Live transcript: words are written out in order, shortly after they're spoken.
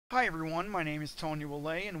Hi everyone, my name is Tony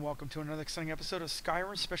Willay and welcome to another exciting episode of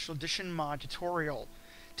Skyrim Special Edition mod tutorial.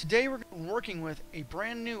 Today we're working with a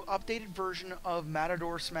brand new updated version of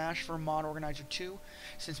Mator Smash for Mod Organizer 2.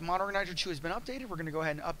 Since Mod Organizer 2 has been updated, we're going to go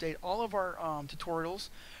ahead and update all of our tutorials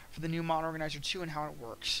for the new Mod Organizer 2 and how it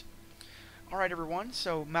works. Alright everyone,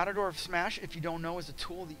 so Mator Smash, if you don't know, is a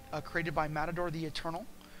tool created by Matortheeternal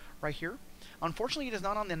right here. Unfortunately, it is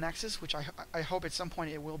not on the Nexus, which I hope at some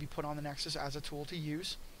point it will be put on the Nexus as a tool to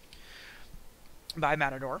use by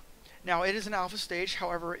Matador. Now, it is an alpha stage,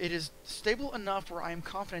 however, it is stable enough where I am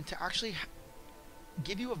confident to actually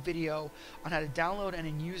give you a video on how to download and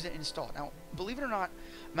then use it and install it. Now, believe it or not,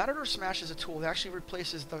 Mator Smash is a tool that actually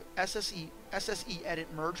replaces the SSE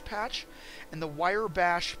edit merge patch and the wire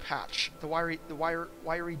bash patch, the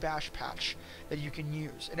wiry bash patch that you can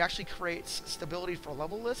use. It actually creates stability for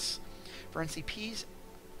level lists, for NCPs,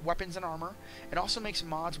 weapons and armor. It also makes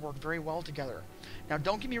mods work very well together. Now,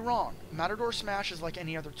 don't get me wrong, Mator Smash is like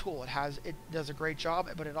any other tool. It does a great job,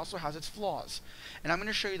 but it also has its flaws. And I'm going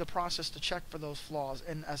to show you the process to check for those flaws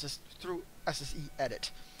through SSE edit.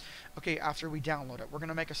 Okay, after we download it. We're going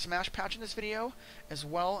to make a Smash patch in this video as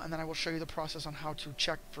well, and then I will show you the process on how to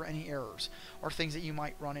check for any errors or things that you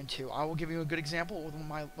might run into. I will give you a good example with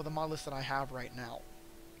the mod list that I have right now.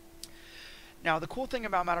 Now, the cool thing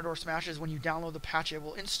about Mator Smash is when you download the patch, it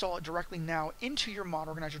will install it directly now into your Mod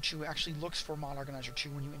Organizer 2. It actually looks for Mod Organizer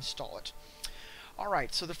 2 when you install it.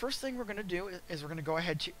 Alright, so the first thing we're going to do is we're going to go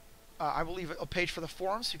ahead to... I will leave a page for the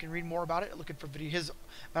forum so you can read more about it. Looking for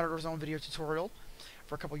Mator's own video tutorial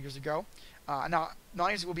for a couple years ago. Now,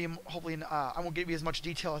 mine will be hopefully... I won't give you as much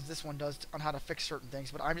detail as this one does on how to fix certain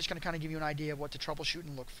things, but I'm just going to kind of give you an idea of what to troubleshoot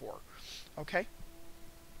and look for. Okay?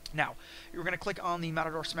 Now, you're going to click on the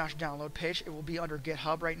Mator Smash download page. It will be under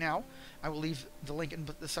GitHub right now. I will leave the link in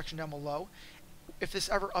the section down below. If this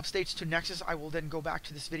ever updates to Nexus, I will then go back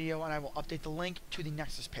to this video and I will update the link to the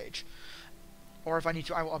Nexus page. Or if I need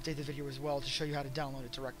to, I will update the video as well to show you how to download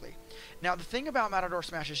it directly. Now, the thing about Mator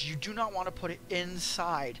Smash is you do not want to put it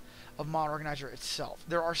inside of Mod Organizer itself.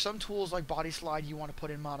 There are some tools like Body Slide you want to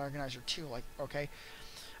put in Mod Organizer 2, okay?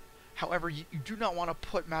 However, you do not want to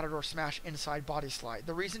put Mator Smash inside Body Slide.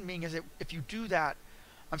 The reason being is that if you do that,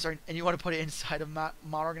 and you want to put it inside of Mod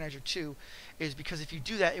Organizer 2, is because if you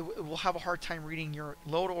do that, it will have a hard time reading your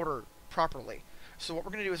load order properly. So what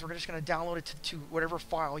we're going to do is we're just going to download it to whatever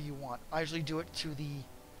file you want. I usually do it to the...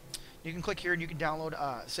 You can click here and you can download,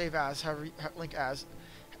 save as, link as,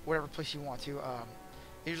 whatever place you want to.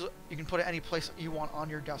 Usually you can put it any place you want on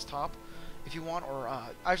your desktop if you want, or I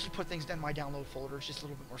actually put things in my download folder. It's just a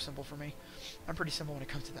little bit more simple for me. I'm pretty simple when it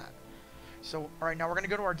comes to that. So, alright, now we're going to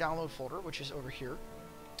go to our download folder, which is over here.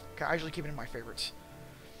 Okay, I usually keep it in my favorites.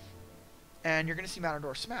 And you're going to see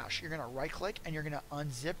Mator Smash. You're going to right-click, and you're going to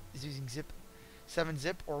unzip, using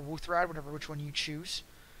 7-zip, or Wuthrad, which one you choose.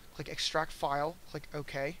 Click Extract File, click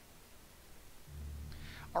OK.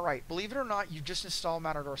 Alright, believe it or not, you just installed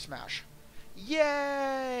Mator Smash.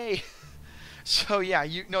 Yay! So yeah,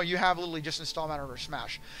 you have literally just installed Mator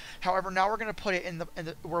Smash. However, now we're going to put it in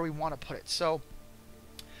the where we want to put it. So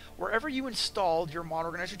wherever you installed your Mod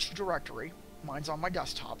Organizer 2 directory, mine's on my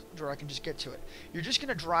desktop, where I can just get to it. You're just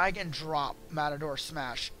going to drag and drop Mator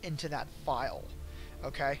Smash into that file.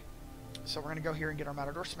 Okay? So we're going to go here and get our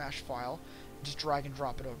Mator Smash file, and just drag and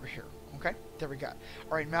drop it over here. Okay? There we go.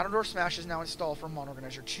 All right, Mator Smash is now installed for Mod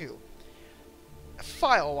Organizer 2.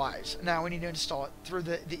 File-wise, now we need to install it through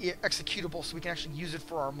the executable so we can actually use it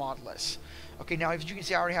for our mod list. Okay, now as you can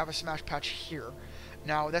see, I already have a Smash patch here.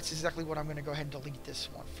 Now, that's exactly what I'm going to go ahead and delete this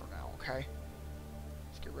one for now, okay?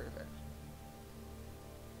 Let's get rid of it.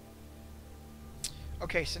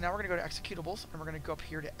 Okay, so now we're going to go to executables, and we're going to go up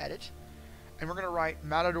here to edit, and we're going to write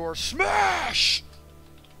Mator Smash!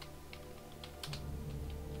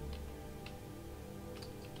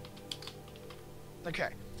 Okay.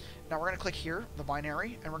 Now we're going to click here, the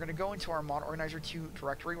binary, and we're going to go into our Mod Organizer 2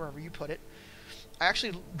 directory, wherever you put it. I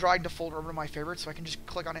actually dragged the folder over to my favorites, so I can just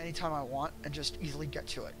click on it anytime I want and just easily get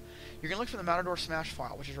to it. You're going to look for the Mator Smash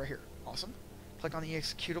file, which is right here. Awesome. Click on the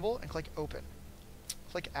executable and click Open.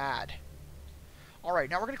 Click Add. Alright,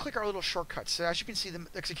 now we're going to click our little shortcuts. So as you can see, the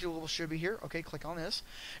executable should be here. Okay, click on this.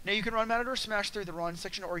 Now you can run Mator Smash through the Run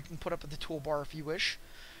section, or you can put up at the toolbar if you wish.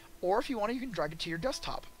 Or if you want to, you can drag it to your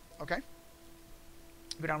desktop. Okay?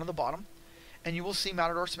 Go down to the bottom, and you will see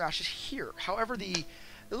Mator Smash is here. However,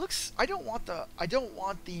 I don't want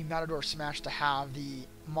the Mator Smash to have the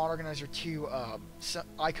Mod Organizer 2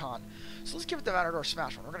 icon. So let's give it the Mator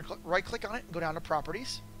Smash one. We're going to right-click on it, go down to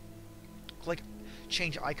Properties, click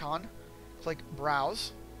Change Icon, click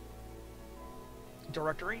Browse,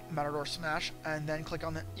 directory, Mator Smash, and then click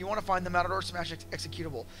on the. You want to find the Mator Smash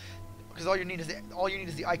executable, because all you need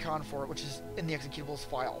is the icon for it, which is in the executables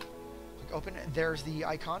file. Click open. There's the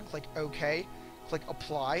icon. Click OK. Click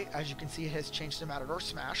apply. As you can see, it has changed to Mator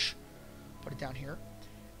Smash. Put it down here,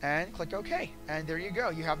 and click OK. And there you go.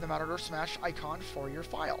 You have the Mator Smash icon for your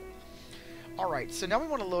file. All right. So now we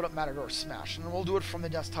want to load up Mator Smash, and we'll do it from the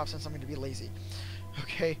desktop since I'm going to be lazy.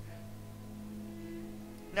 Okay.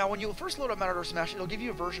 Now, when you first load up Mator Smash, it'll give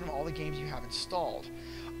you a version of all the games you have installed.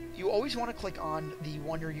 You always want to click on the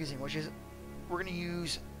one you're using, which is, we're going to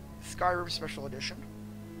use Skyrim Special Edition.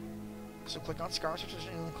 So click on Skyrim Special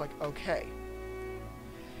Edition and then click OK.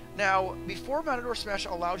 Now, before Mator Smash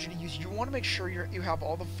allows you to use, you want to make sure you have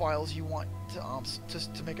all the files you want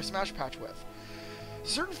to make a Smash patch with.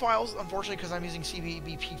 Certain files, unfortunately, because I'm using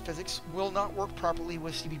CBP Physics, will not work properly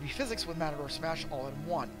with CBP Physics with Mator Smash all in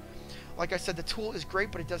one. Like I said, the tool is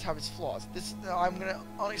great, but it does have its flaws. I'm going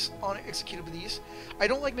to execute with these. I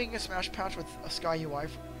don't like making a Smash patch with a Sky UI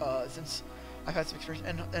since I've had some experience,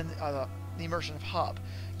 and the immersion of Hub.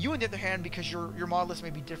 You, on the other hand, because your mod list may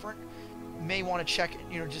be different, may want to check,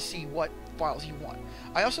 just see what files you want.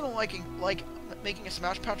 I also don't like making a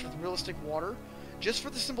Smash patch with realistic water, just for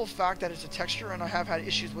the simple fact that it's a texture, and I have had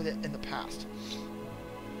issues with it in the past.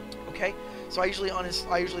 Okay, so I usually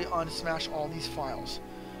unsmash all these files.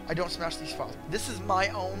 I don't smash these files. This is my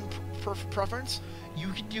own preference. You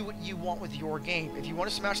can do what you want with your game. If you want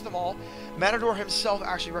to smash them all, Matador himself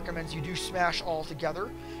actually recommends you do smash all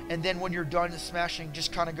together, and then when you're done smashing,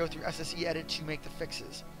 just kind of go through SSE edit to make the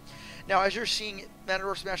fixes. Now, as you're seeing,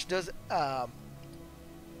 Matador Smash does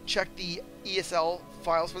check the ESL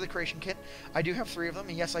files for the creation kit. I do have 3 of them,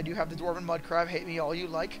 and yes, I do have the Dwarven Mud Crab. Hate me all you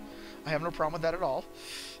like. I have no problem with that at all.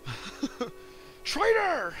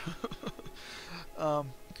 Traitor!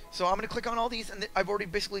 So I'm going to click on all these, and I've already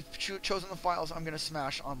basically chosen the files I'm going to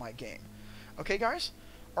smash on my game. Okay, guys?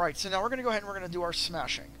 Alright, so now we're going to go ahead and we're going to do our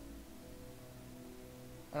smashing.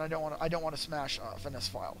 And I don't want to smash a finesse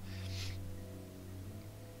file.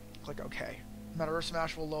 Click OK. Mator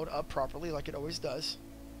Smash will load up properly like it always does.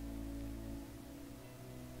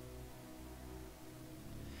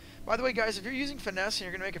 By the way, guys, if you're using finesse and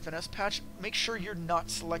you're going to make a finesse patch, make sure you're not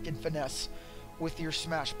selecting finesse with your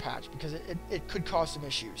Smash patch, because it could cause some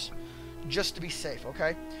issues, just to be safe.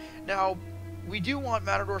 Okay, now we do want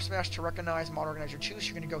Matador Smash to recognize Mod Organizer 2, so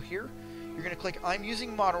you're going to go here, you're going to click I'm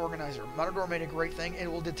using Mod Organizer. Matador made a great thing,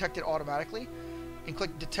 it will detect it automatically, and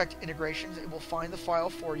click Detect Integrations. It will find the file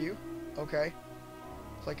for you. Okay,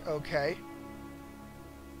 click OK.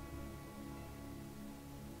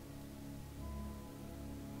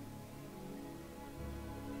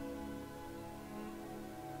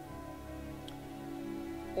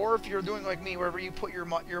 Or if you're doing like me, wherever you put your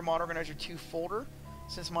Mod Organizer 2 folder,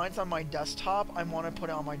 since mine's on my desktop, I want to put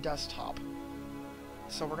it on my desktop.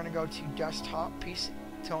 So we're going to go to Desktop, PC,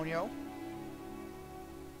 Tonio,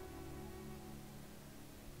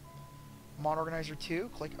 Mod Organizer 2,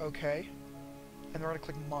 click OK, and we're going to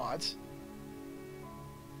click Mods.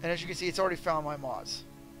 And as you can see, it's already found my mods.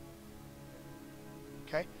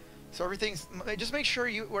 Okay? So everything's, just make sure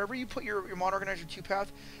wherever you put your Mod Organizer 2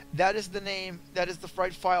 path, that is the name, that is the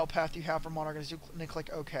right file path you have for Mod Organizer 2, and then click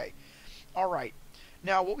OK. Alright,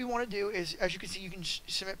 now what we want to do is, as you can see, you can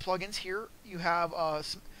submit plugins here. You have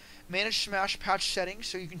Manage Smash Patch Settings,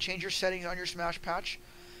 so you can change your settings on your Smash patch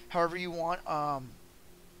however you want.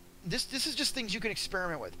 This is just things you can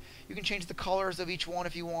experiment with. You can change the colors of each one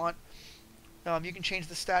if you want. You can change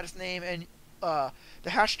the status name, and the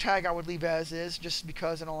hashtag I would leave as is, just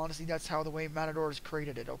because, in all honesty, that's how the way Matador has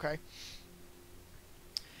created it, okay?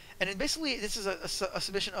 And then basically, this is a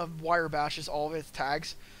submission of wire bashes, all of its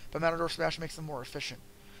tags, but Matador Smash makes them more efficient.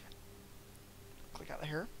 Click out of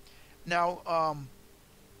here. Now,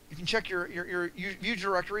 you can check your view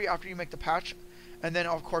directory after you make the patch, and then,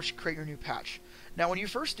 of course, you create your new patch. Now, when you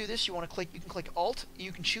first do this, you can click Alt.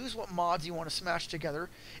 You can choose what mods you want to smash together.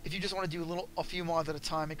 If you just want to do a few mods at a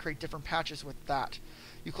time and create different patches with that,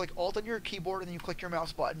 you click Alt on your keyboard and then you click your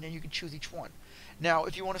mouse button and you can choose each one. Now,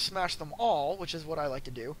 if you want to smash them all, which is what I like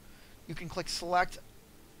to do, you can click Select.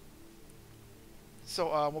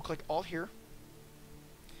 So we'll click Alt here.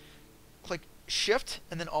 Click Shift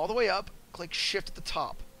and then all the way up. Click Shift at the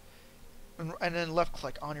top, and then left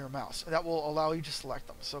click on your mouse. That will allow you to select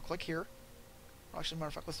them. So click here. Actually, matter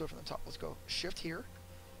of fact, let's do it from the top. Let's go Shift here,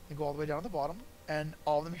 and go all the way down to the bottom, and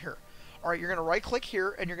all of them here. Alright, you're going to right-click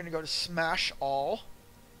here, and you're going to go to Smash All.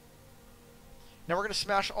 Now we're going to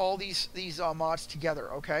smash all these mods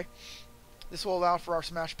together, okay? This will allow for our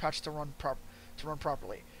Smash patch to run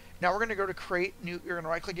properly. Now we're going to go to Create New. You're going to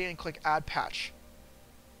right-click in and click Add Patch.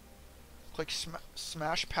 click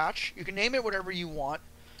Smash Patch. You can name it whatever you want.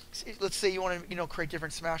 Let's say you want to, create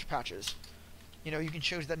different Smash patches. You can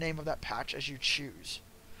choose the name of that patch as you choose.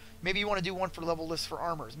 Maybe you want to do one for level lists for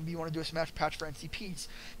armors. Maybe you want to do a Smash patch for NCPs.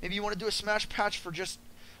 Maybe you want to do a Smash patch for just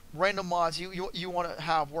random mods you want to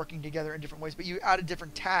have working together in different ways, but you added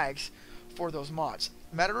different tags for those mods.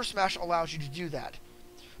 Mator Smash allows you to do that.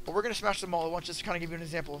 But we're going to smash them all at once just to kind of give you an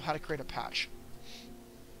example of how to create a patch.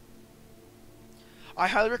 I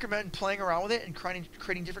highly recommend playing around with it and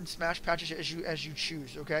creating different Smash patches as you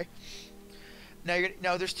choose, okay?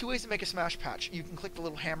 Now there's two ways to make a Smash patch. You can click the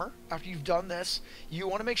little hammer. After you've done this, you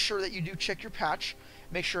want to make sure that you do check your patch.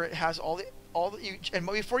 Make sure it has and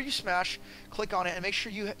before you smash, click on it and make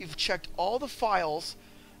sure you've checked all the files,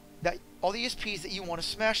 all the ESPs that you want to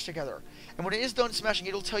smash together. And when it is done smashing,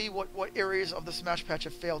 it'll tell you what areas of the Smash patch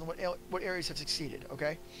have failed and what areas have succeeded,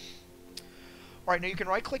 okay? Alright, now you can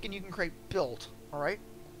right click and you can create build, alright?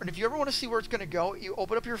 And if you ever want to see where it's going to go, you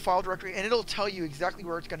open up your file directory and it'll tell you exactly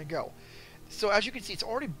where it's going to go. So as you can see, it's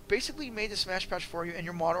already basically made the Smash patch for you in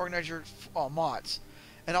your mod organizer mods.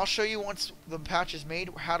 And I'll show you once the patch is made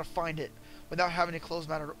how to find it without having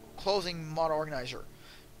to closing mod organizer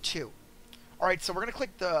 2. Alright, so we're going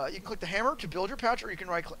to you can click the hammer to build your patch, or you can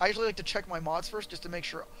right click. I usually like to check my mods first just to make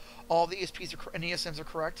sure all the ESPs and ESMs are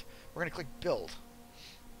correct. We're going to click build.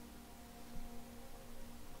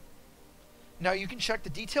 Now you can check the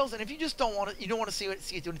details, and if you just don't want to see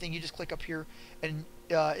it do anything, you just click up here and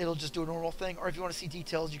it'll just do a normal thing. Or if you want to see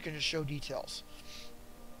details, you can just show details.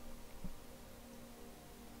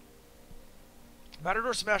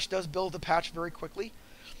 Mator Smash does build the patch very quickly.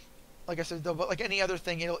 Like I said, though, but like any other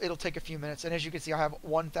thing, it'll take a few minutes. And as you can see, I have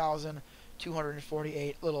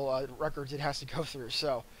 1,248 little records it has to go through.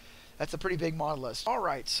 So that's a pretty big mod list. All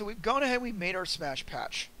right, so we've gone ahead. We made our Smash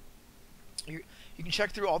patch. You can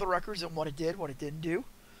check through all the records and what it did, what it didn't do.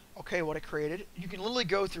 Okay, what it created. You can literally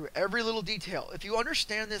go through every little detail. If you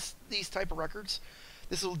understand these type of records,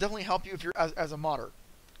 this will definitely help you if you're as a modder.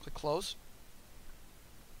 Click close.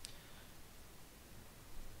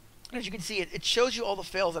 As you can see, it shows you all the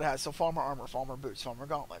fails it has. So farmer armor, farmer boots, farmer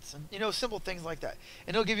gauntlets, and simple things like that.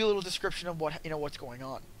 And it'll give you a little description of what's going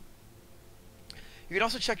on. You can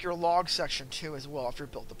also check your log section too as well after you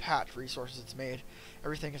built the patch, resources it's made,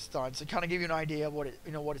 everything it's done. So kind of give you an idea of what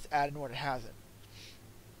it's added and what it hasn't.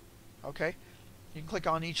 Okay, you can click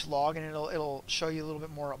on each log and it'll show you a little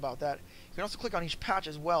bit more about that. You can also click on each patch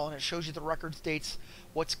as well, and it shows you the records, dates,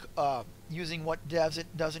 what's using what devs it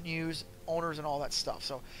doesn't use, owners, and all that stuff.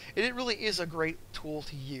 So it really is a great tool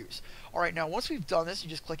to use. All right, now once we've done this, you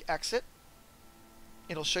just click exit.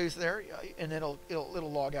 It'll show you there, and it'll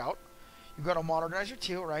log out. You go to Mod Organizer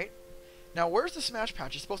 2, right? Now where's the Smash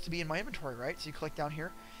patch? It's supposed to be in my inventory, right? So you click down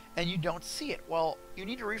here, and you don't see it. Well, you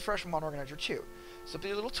need to refresh Mod Organizer 2. So up in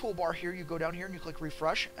your little toolbar here, you go down here and you click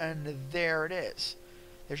refresh, and there it is.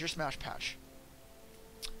 There's your Smash patch.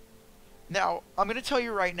 Now, I'm going to tell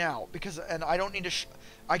you right now, and I don't need to,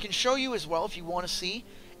 I can show you as well if you want to see.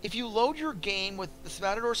 If you load your game with the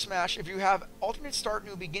Mator Smash, if you have Alternate Start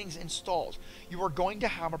New Beginnings installed, you are going to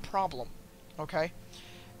have a problem, okay?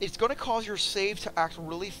 It's going to cause your save to act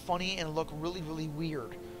really funny and look really, really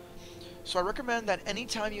weird. So I recommend that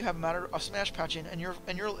anytime you have a Smash patch in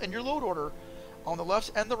your load order, on the left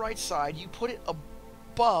and the right side, you put it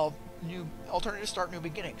above Alternative Start New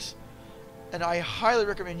Beginnings. And I highly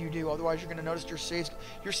recommend you do, otherwise you're going to notice your save's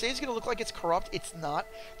going to look like it's corrupt. It's not.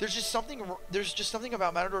 There's just something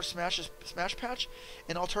about Mator Smash's Smash patch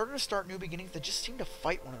and Alternative Start New Beginnings that just seem to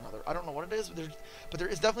fight one another. I don't know what it is, but there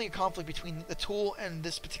is definitely a conflict between the tool and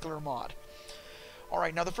this particular mod.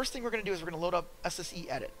 Alright, now the first thing we're going to do is we're going to load up SSE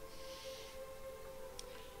Edit.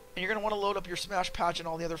 And you're going to want to load up your Smash patch and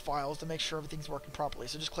all the other files to make sure everything's working properly.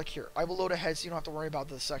 So just click here. I will load ahead so you don't have to worry about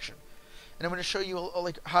this section. And I'm going to show you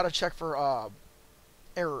like how to check for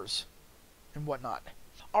errors and whatnot.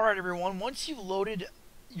 Alright everyone, once you've loaded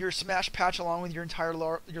your Smash patch along with your entire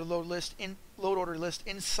load order list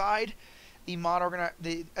inside the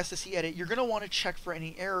the SSE Edit, you're going to want to check for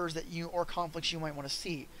any errors or conflicts you might want to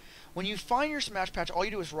see. When you find your Smash patch, all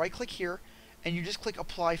you do is right click here and you just click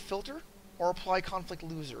Apply Filter or Apply Conflict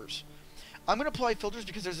Losers. I'm going to apply filters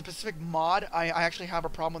because there's a specific mod. I actually have a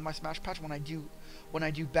problem with my Smash patch when I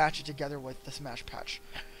do batch it together with the Smash patch.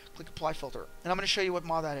 Click Apply Filter. And I'm going to show you what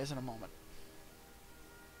mod that is in a moment.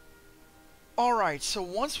 Alright, so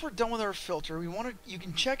once we're done with our filter, you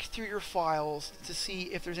can check through your files to see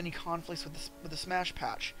if there's any conflicts with the Smash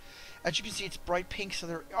patch. As you can see, it's bright pink, so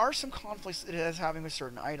there are some conflicts that it is having with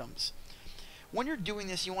certain items. When you're doing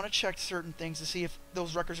this, you want to check certain things to see if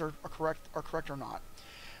those records are correct or not.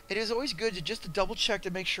 it is always good to just double check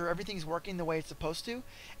to make sure everything's working the way it's supposed to,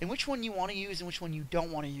 and which one you want to use and which one you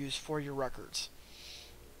don't want to use for your records.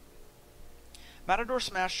 Mator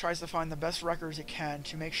Smash tries to find the best records it can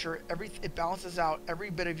to make sure it balances out every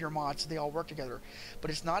bit of your mods so they all work together, but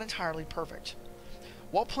it's not entirely perfect.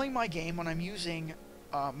 While playing my game, when I'm using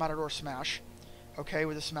Mator Smash, okay,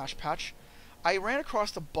 with the Smash patch, I ran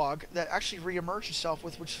across a bug that actually re-emerged itself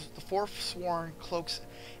with, which is the Forsworn cloaks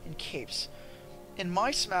and capes. In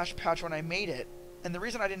my Smash patch when I made it, and the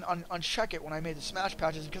reason I didn't uncheck it when I made the Smash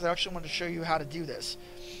patch is because I actually wanted to show you how to do this.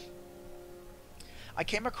 I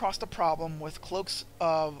came across the problem with Cloaks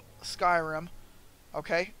of Skyrim,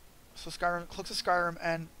 okay? So Cloaks of Skyrim,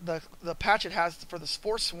 and the patch it has for the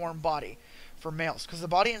Forsworn body for males, because the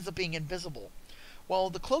body ends up being invisible. Well,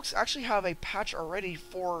 the cloaks actually have a patch already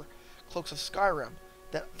for Cloaks of Skyrim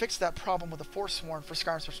that fixed that problem with the Forsworn for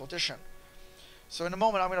Skyrim Special Edition. So in a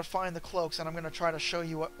moment, I'm going to find the cloaks, and I'm going to try to show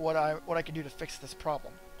you what I can do to fix this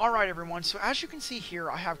problem. Alright everyone, so as you can see here,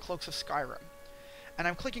 I have Cloaks of Skyrim. And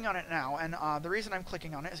I'm clicking on it now, and the reason I'm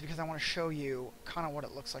clicking on it is because I want to show you kind of what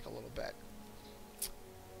it looks like a little bit.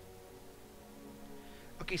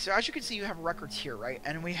 Okay, so as you can see, you have records here, right?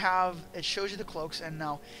 And it shows you the cloaks, and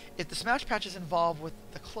now, if the Smash patch is involved with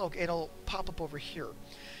the cloak, it'll pop up over here.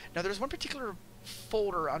 Now, there's one particular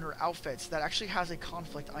folder under Outfits that actually has a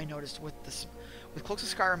conflict I noticed with Cloaks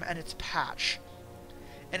of Skyrim and its patch.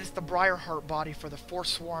 And it's the Briarheart body for the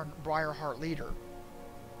Forsworn Briarheart leader.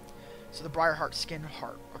 So the Briarheart skin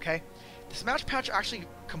heart, okay? The Smash patch actually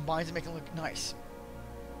combines and makes it look nice.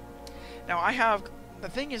 Now the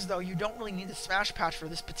thing is though, you don't really need the Smash patch for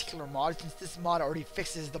this particular mod since this mod already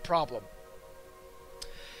fixes the problem.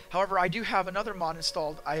 However, I do have another mod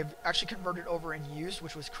installed. I've actually converted over and used,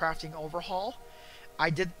 which was Crafting Overhaul.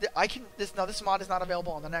 This mod is not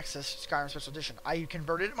available on the Nexus Skyrim Special Edition. I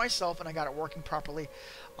converted it myself and I got it working properly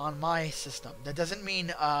on my system. That doesn't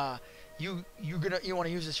mean you want to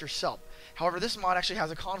use this yourself. However, this mod actually has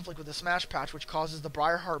a conflict with the Smash patch, which causes the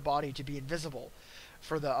Briarheart body to be invisible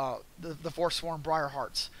for the Forsworn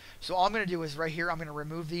Briarhearts. So all I'm going to do is right here, I'm going to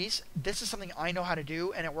remove these. This is something I know how to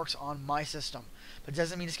do, and it works on my system. But it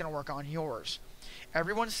doesn't mean it's going to work on yours.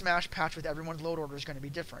 Everyone's Smash patch with everyone's load order is going to be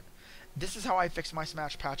different. This is how I fix my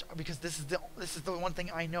Smash patch, because this is the one thing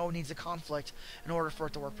I know needs a conflict in order for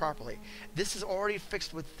it to work properly. This is already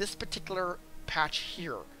fixed with this particular patch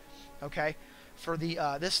here. Okay, for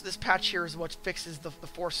the this patch here is what fixes the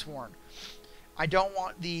Forsworn. I don't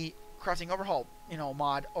want the Crafting Overhaul,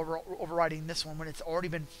 mod overriding this one when it's already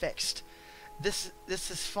been fixed. This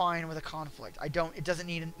is fine with a conflict. It doesn't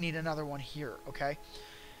need another one here. Okay,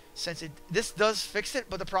 since this does fix it,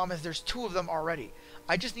 but the problem is there's two of them already.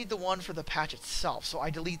 I just need the one for the patch itself, so I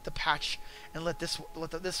delete the patch and let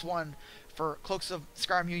this one for Cloaks of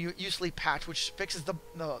Skyrim usually patch, which fixes the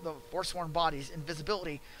Forsworn body's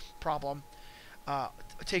invisibility problem,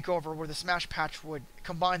 take over, where the Smash patch would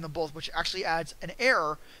combine them both, which actually adds an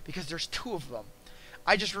error because there's two of them.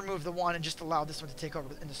 I just removed the one and just allowed this one to take over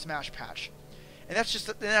in the Smash patch, and that's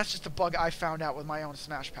just a bug I found out with my own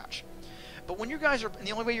Smash patch. But when you guys are, and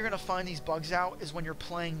the only way you're going to find these bugs out is when you're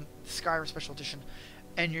playing Skyrim Special Edition,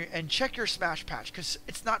 and check your Smash patch, because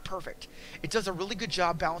it's not perfect. It does a really good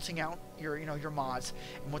job balancing out your mods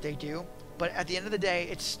and what they do. But at the end of the day,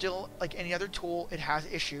 it's still like any other tool. It has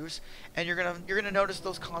issues, and you're gonna notice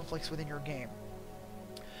those conflicts within your game.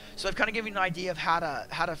 So I've kind of given you an idea of how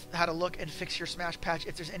to look and fix your Smash patch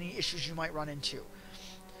if there's any issues you might run into.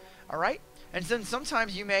 All right. And then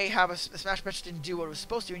sometimes you may have a Smash patch didn't do what it was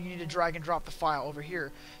supposed to, and you need to drag and drop the file over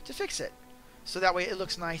here to fix it. So that way it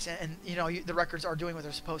looks nice, and the records are doing what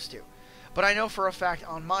they're supposed to. But I know for a fact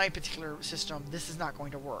on my particular system, this is not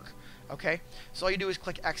going to work. Okay? So all you do is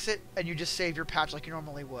click Exit, and you just save your patch like you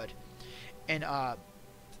normally would in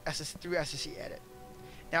through SSE Edit.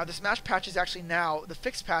 Now the Smash patch is actually the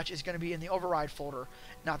fixed patch is going to be in the override folder,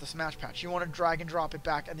 not the Smash patch. You want to drag and drop it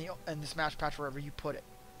back in the Smash patch wherever you put it.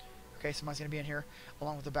 Okay, so mine's going to be in here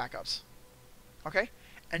along with the backups. Okay?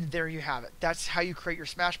 And there you have it. That's how you create your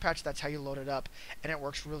Smash patch. That's how you load it up. And it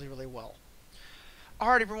works really, really well.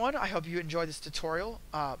 Alright, everyone. I hope you enjoyed this tutorial.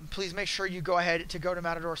 Please make sure you go ahead to go to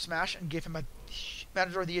Mator Smash and give him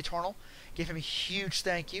Matortheeternal. Give him a huge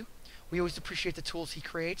thank you. We always appreciate the tools he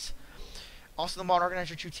creates. Also, the Mod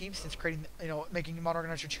Organizer 2 team, since making Mod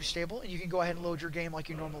Organizer 2 stable. And you can go ahead and load your game like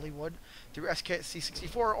you normally would through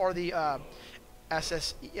SKC64 or the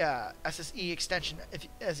SSE extension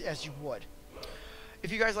as you would.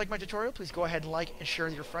 If you guys like my tutorial, please go ahead and like and share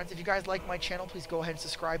with your friends. If you guys like my channel, please go ahead and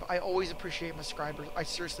subscribe. I always appreciate my subscribers. I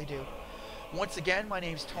seriously do. Once again, my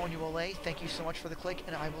name is Tony Thank you so much for the click,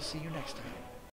 and I will see you next time.